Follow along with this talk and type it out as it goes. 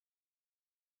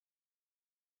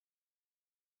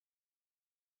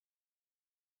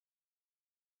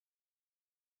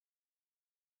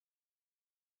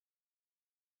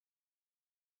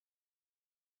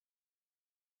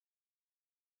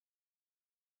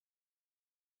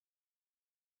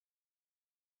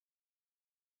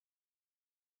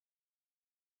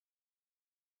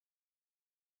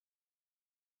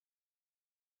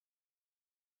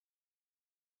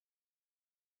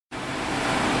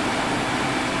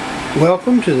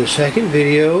Welcome to the second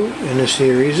video in a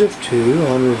series of 2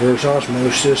 on reverse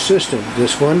osmosis systems.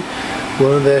 This one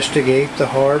will investigate the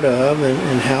heart of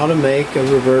and how to make a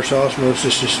reverse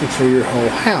osmosis system for your whole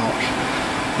house.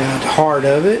 Now, at the heart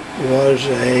of it was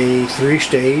a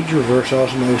 3-stage reverse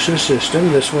osmosis system.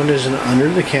 This one is an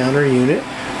under-the-counter unit,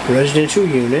 residential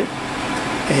unit,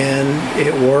 and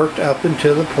it worked up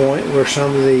until the point where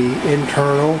some of the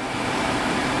internal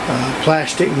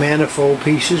plastic manifold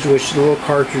pieces, which the little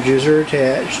cartridges are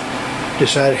attached,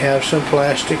 decided to have some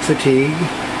plastic fatigue,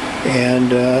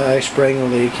 and I sprang a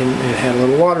leak and it had a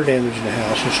little water damage in the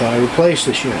house, and so I replaced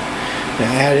this unit.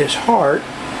 Now, at its heart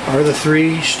are the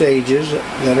 3 stages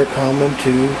that are common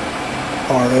to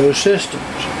RO systems.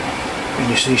 And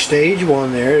you see stage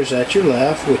 1 there is at your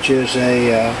left, which is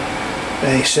a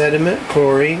sediment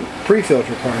chlorine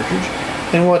pre-filter cartridge.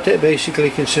 And what that basically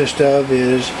consists of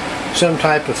is some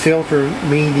type of filter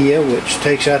media which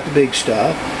takes out the big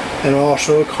stuff, and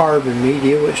also a carbon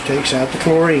media which takes out the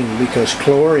chlorine, because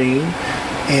chlorine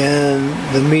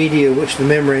and the media which the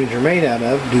membranes are made out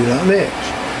of do not mix.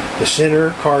 The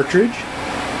center cartridge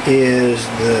is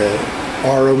the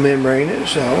RO membrane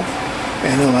itself,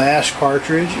 and the last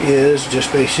cartridge is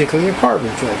just basically a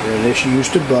carbon filter, and it's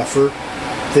used to buffer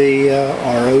the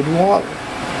RO'd water.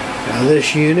 Now,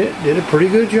 this unit did a pretty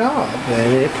good job,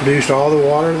 and it produced all the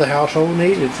water the household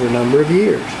needed for a number of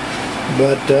years.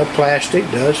 But plastic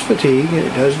does fatigue, and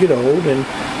it does get old, and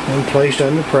when placed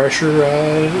under pressure,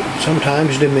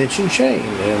 sometimes dimensions change,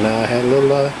 and I had a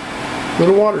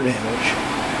little water damage.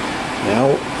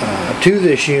 Now, to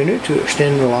this unit, to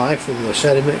extend the life of the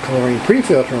sediment chlorine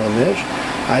pre-filter on this,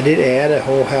 I did add a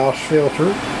whole house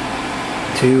filter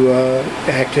to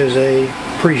act as a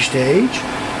pre-stage.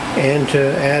 And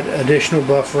to add additional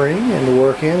buffering and to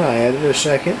work in, I added a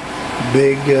second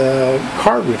big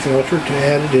carbon filter to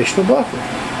add additional buffering.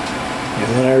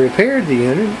 And when I repaired the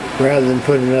unit, rather than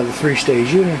put another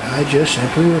 3-stage unit, I just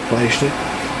simply replaced it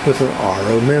with an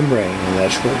RO membrane, and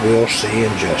that's what we'll see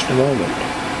in just a moment.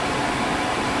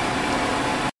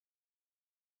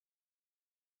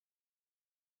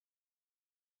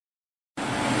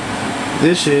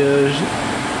 This is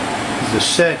the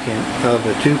second of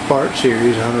a 2-part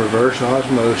series on reverse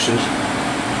osmosis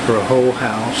for a whole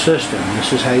house system.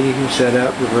 This is how you can set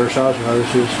up reverse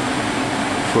osmosis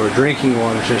for a drinking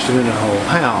water system in a whole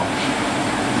house.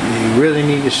 You really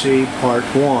need to see part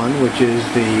 1, which is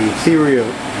the theory of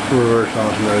reverse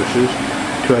osmosis,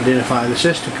 to identify the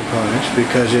system components,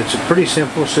 because it's a pretty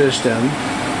simple system,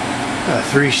 a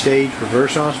 3-stage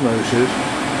reverse osmosis,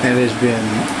 and has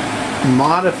been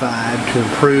modified to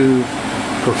improve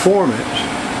performance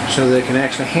so that it can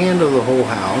actually handle the whole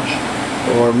house,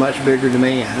 or much bigger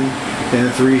demand than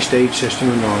a 3-stage system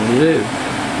would normally do.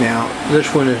 Now,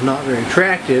 this one is not very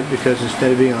attractive because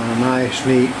instead of being on a nice,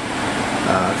 neat,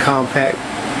 compact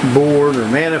board or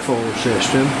manifold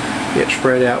system, it's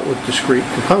spread out with discrete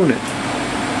components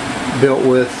built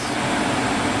with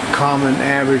common,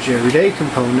 average, everyday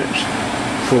components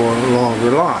for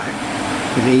longer life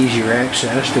and easier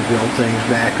access to build things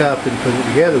back up and put it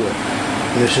together with.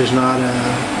 This is not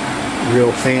a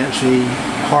real fancy,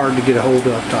 hard to get a hold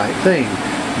of type thing.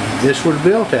 This was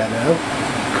built out of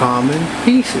common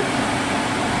pieces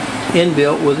and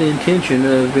built with the intention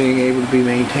of being able to be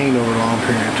maintained over a long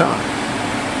period of time.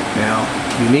 Now,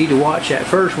 you need to watch that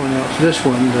first one, else this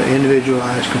one, the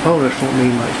individualized components, won't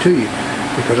mean much to you,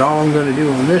 because all I'm going to do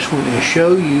on this one is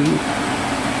show you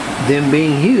them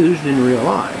being used in real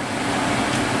life.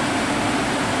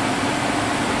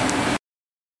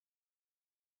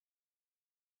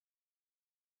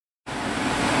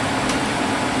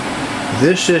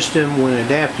 This system, when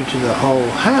adapted to the whole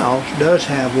house, does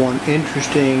have one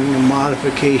interesting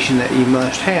modification that you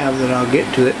must have, that I'll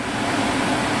get to it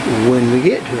when we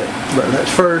get to it. But let's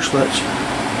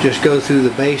just go through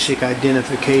the basic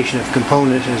identification of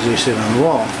components as they sit on the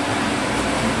wall.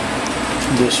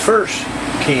 This first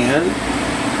can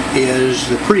is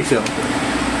the pre-filter.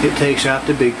 It takes out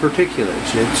the big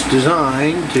particulates. It's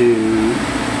designed to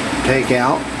take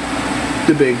out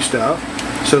the big stuff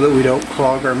so that we don't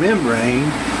clog our membrane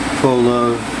full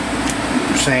of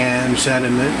sand,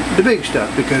 sediment, the big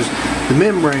stuff, because the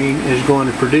membrane is going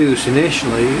to produce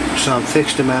initially some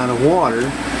fixed amount of water,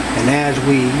 and as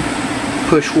we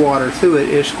push water through it,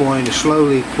 it's going to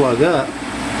slowly plug up,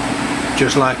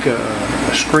 just like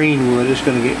a screen would. It's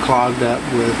going to get clogged up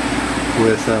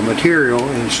with material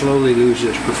and slowly lose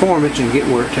its performance and get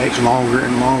where it takes longer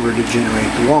and longer to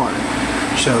generate the water.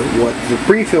 So what the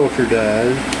pre-filter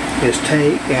does is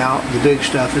take out the big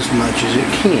stuff as much as it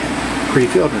can,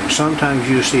 pre-filtering. Sometimes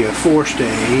you see a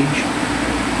 4-stage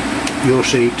you'll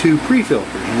see 2 pre-filters,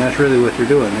 and that's really what they're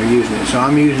doing. They're using it. So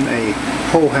I'm using a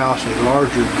whole house, a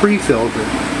larger pre-filter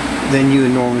than you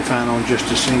would normally find on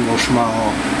just a single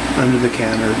small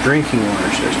under-the-counter drinking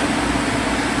water system.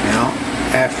 Now,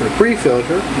 after a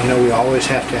pre-filter, you know, we always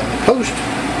have to have a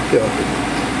post-filter.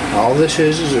 All this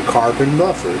is a carbon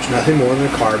buffer. It's nothing more than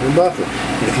a carbon buffer.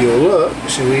 And if you'll look,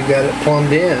 see, we've got it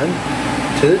plumbed in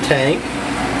to the tank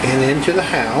and into the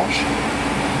house.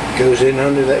 It goes in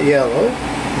under that yellow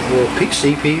little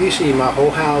CPVC. My whole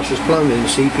house is plumbed in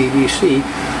CPVC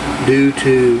due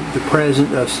to the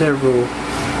presence of several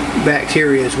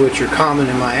bacteria which are common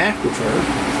in my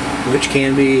aquifer, which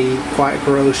can be quite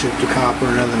corrosive to copper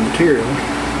and other materials.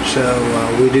 So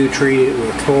we do treat it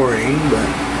with chlorine, but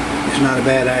it's not a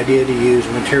bad idea to use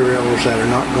materials that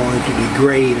are not going to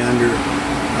degrade under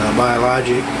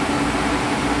biologic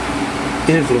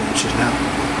influences. Now,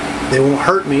 they won't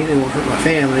hurt me, they won't hurt my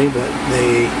family, but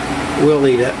they will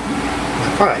eat up my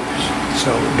pipes.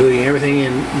 So doing everything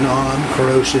in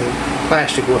non-corrosive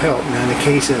plastic will help. Now, in the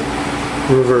case of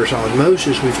reverse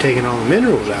osmosis, we've taken all the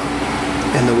minerals out,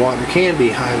 and the water can be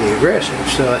highly aggressive.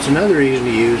 So that's another reason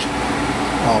to use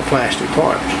all plastic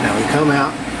parts. Now, we come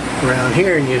out around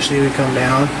here and you see we come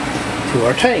down to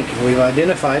our tank, and we've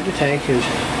identified the tank as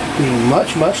being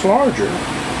much larger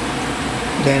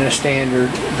than a standard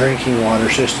drinking water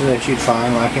system that you'd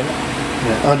find like in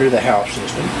an under the house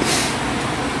system.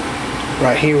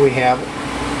 Right here we have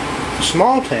a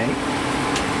small tank,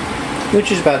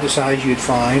 which is about the size you'd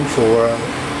find for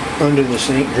under the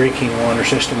sink drinking water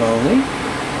system only,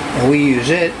 and we use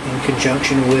it in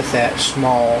conjunction with that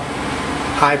small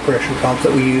high pressure pump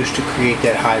that we use to create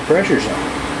that high pressure zone.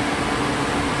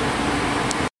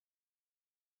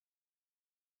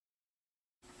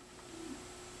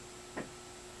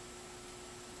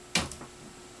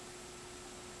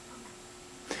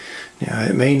 Now,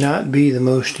 it may not be the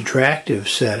most attractive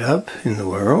setup in the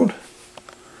world,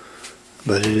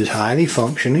 but it is highly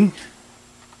functioning,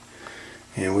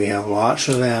 and we have lots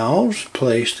of valves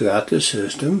placed throughout the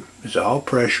system. It's all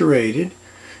pressure rated.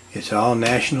 It's all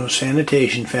National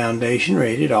Sanitation Foundation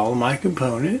rated, all of my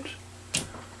components.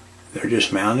 They're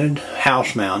just mounted,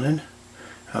 house mounted.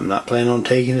 I'm not planning on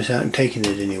taking this out and taking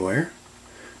it anywhere,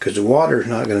 because the water is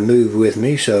not going to move with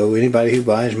me. So anybody who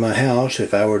buys my house,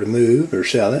 if I were to move or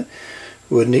sell it,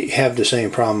 would have the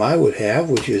same problem I would have,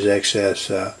 which is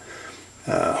excess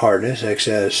hardness,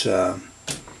 excess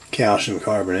calcium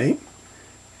carbonate.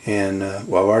 And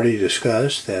well, I've already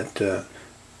discussed that a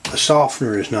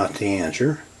softener is not the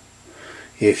answer.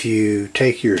 If you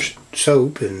take your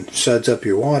soap and suds up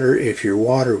your water, if your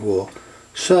water will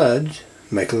suds,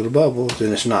 make little bubbles,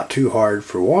 then it's not too hard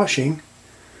for washing.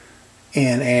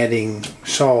 And adding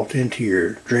salt into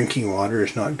your drinking water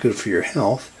is not good for your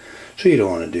health, so you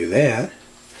don't want to do that.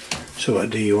 So what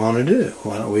do you want to do?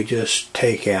 Why don't we just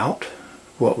take out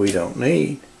what we don't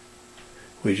need,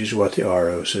 which is what the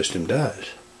RO system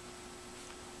does.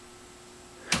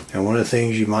 Now, one of the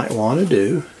things you might want to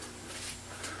do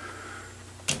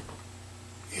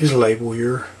is label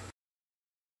your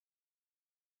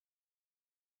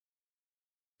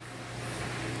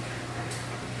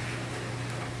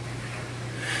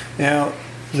now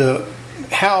the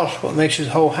house, what makes this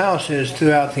whole house is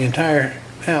throughout the entire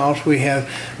house we have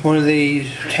one of these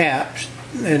taps,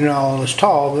 and all is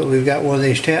tall, but we've got one of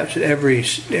these taps at every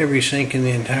sink in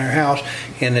the entire house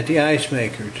and at the ice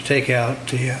maker to take out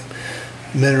the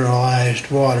mineralized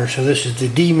water. So this is the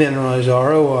demineralized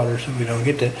RO water, so we don't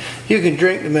get that. You can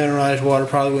drink the mineralized water,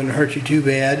 probably wouldn't hurt you too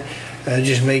bad. It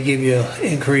just may give you an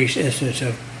increased incidence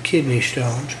of kidney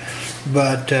stones.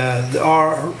 But the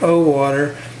RO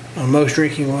water on most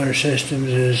drinking water systems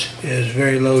is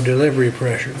very low delivery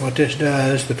pressure. What this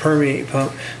does, the permeate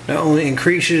pump not only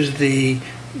increases the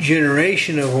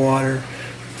generation of water,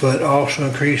 but also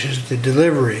increases the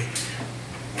delivery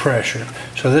pressure.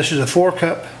 So this is a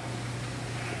 4-cup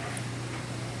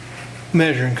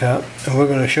measuring cup, and we're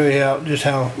going to show you just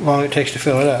how long it takes to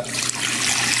fill it up.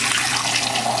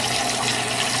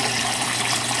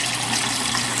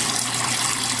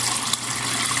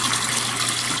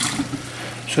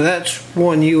 So that's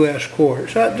 1 US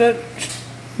quart. So that's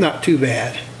not too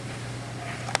bad.